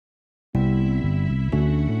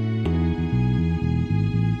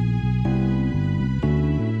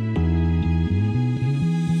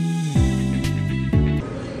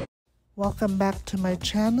Welcome back to my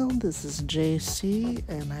channel. This is JC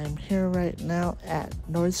and I'm here right now at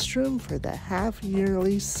Nordstrom for the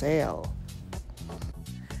half-yearly sale.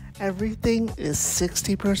 Everything is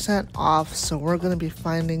 60% off, so we're going to be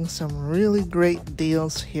finding some really great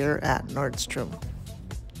deals here at Nordstrom.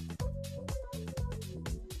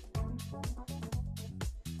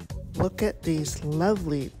 Look at these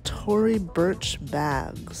lovely Tory Burch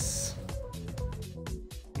bags.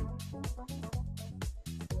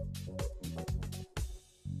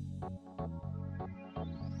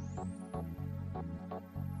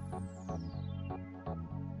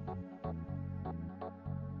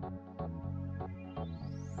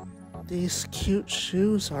 These cute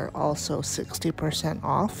shoes are also 60%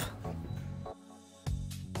 off.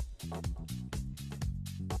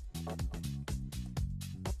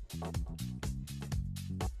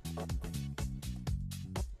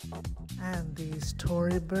 And these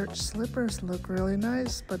Tory Burch slippers look really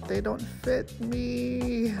nice, but they don't fit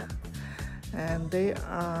me. And they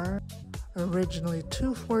are originally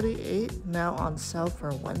 $248, now on sale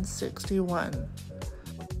for $161.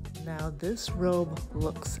 Now this robe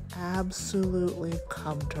looks absolutely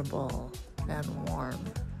comfortable and warm.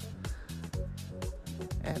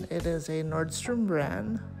 And it is a Nordstrom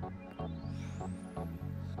brand.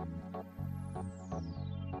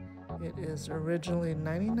 It is originally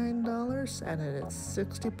 $99 and it is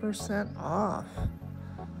 60% off.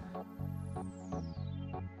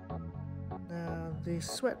 Now these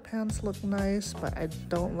sweatpants look nice, but I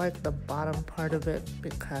don't like the bottom part of it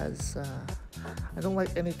because I don't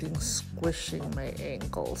like anything squishing my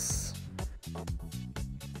ankles.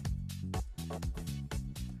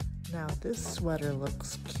 Now this sweater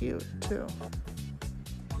looks cute too.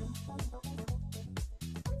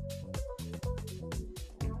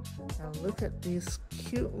 Now look at these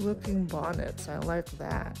cute looking bonnets, I like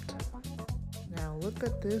that. Now look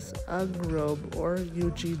at this UGG robe or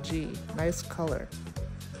UGG, nice color.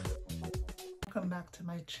 Welcome back to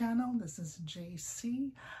my channel, this is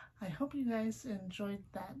JC. I hope you guys enjoyed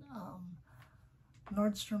that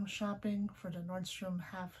Nordstrom shopping for the Nordstrom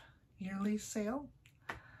half-yearly sale.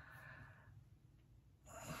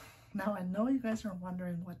 Now I know you guys are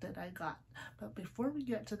wondering what did I got, but before we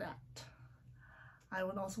get to that, I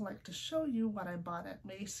would also like to show you what I bought at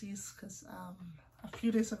Macy's because a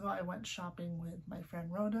few days ago I went shopping with my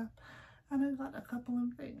friend Rhoda and I got a couple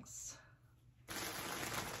of things.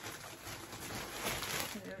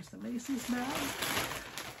 There's the Macy's bag.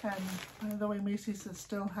 And by the way, Macy's is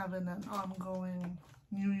still having an ongoing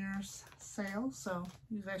New Year's sale, so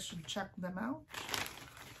you guys should check them out.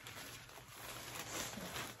 So,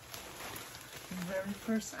 the very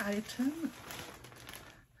first item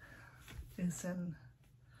is an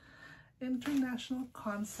international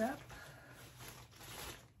concept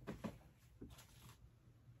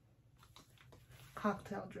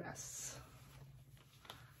cocktail dress.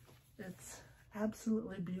 It's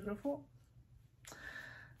absolutely beautiful.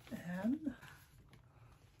 And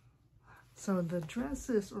so the dress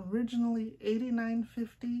is originally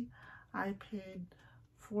 $89.50. I paid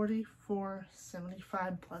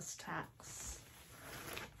 $44.75 plus tax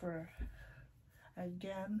for,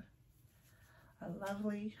 again, a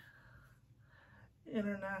lovely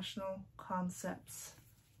international concepts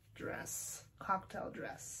dress, cocktail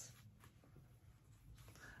dress.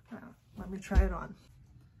 Now, let me try it on.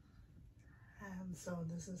 And so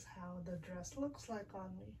this is how the dress looks like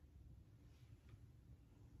on me.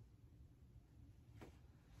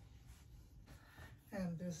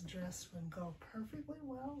 And this dress would go perfectly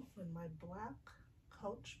well with my black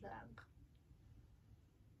Coach bag.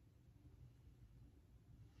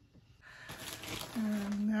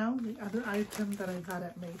 And now the other item that I got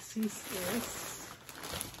at Macy's is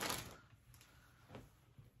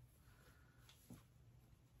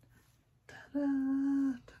ta-da!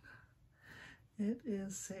 It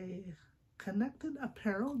is a connected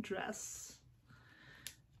apparel dress.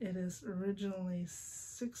 It is originally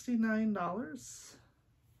 $69.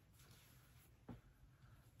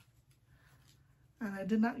 And I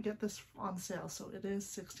did not get this on sale, so it is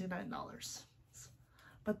 $69.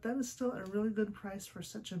 But that is still a really good price for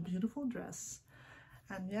such a beautiful dress.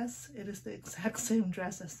 And yes, it is the exact same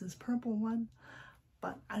dress as this purple one,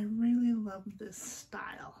 but I really love this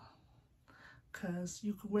style because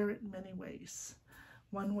you can wear it many ways.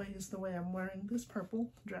 One way is the way I'm wearing this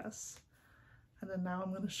purple dress, and then now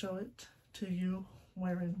I'm going to show it to you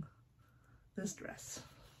wearing this dress.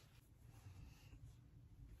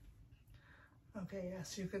 Okay,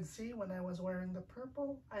 as you can see, when I was wearing the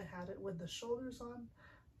purple, I had it with the shoulders on.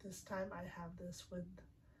 This time I have this with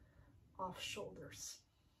off shoulders.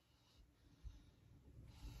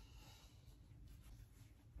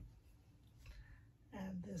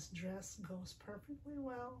 And this dress goes perfectly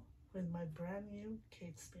well with my brand new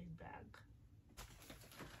Kate Spade bag.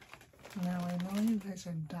 Now I know you guys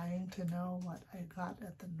are dying to know what I got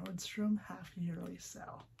at the Nordstrom half-yearly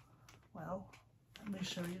sale. Well, let me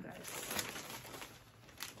show you guys.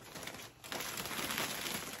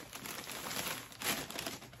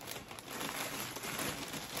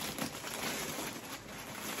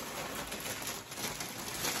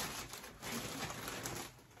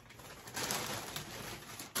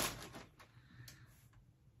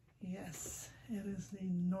 Yes, it is the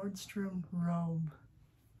Nordstrom robe.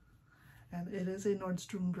 And it is a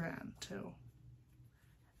Nordstrom brand too.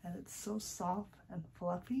 And it's so soft and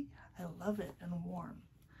fluffy. I love it, and warm.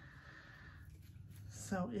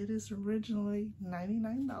 So it is originally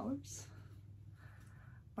 $99,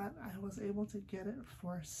 but I was able to get it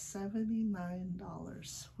for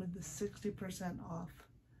 $79 with the 60% off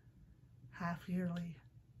half-yearly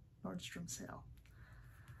Nordstrom sale.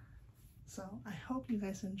 So I hope you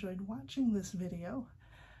guys enjoyed watching this video,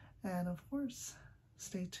 and of course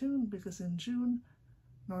stay tuned, because in June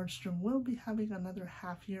Nordstrom will be having another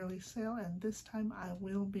half-yearly sale, and this time I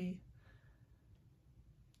will be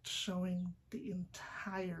showing the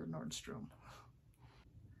entire Nordstrom.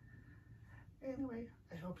 Anyway,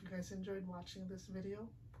 I hope you guys enjoyed watching this video.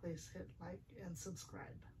 Please hit like and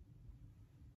subscribe.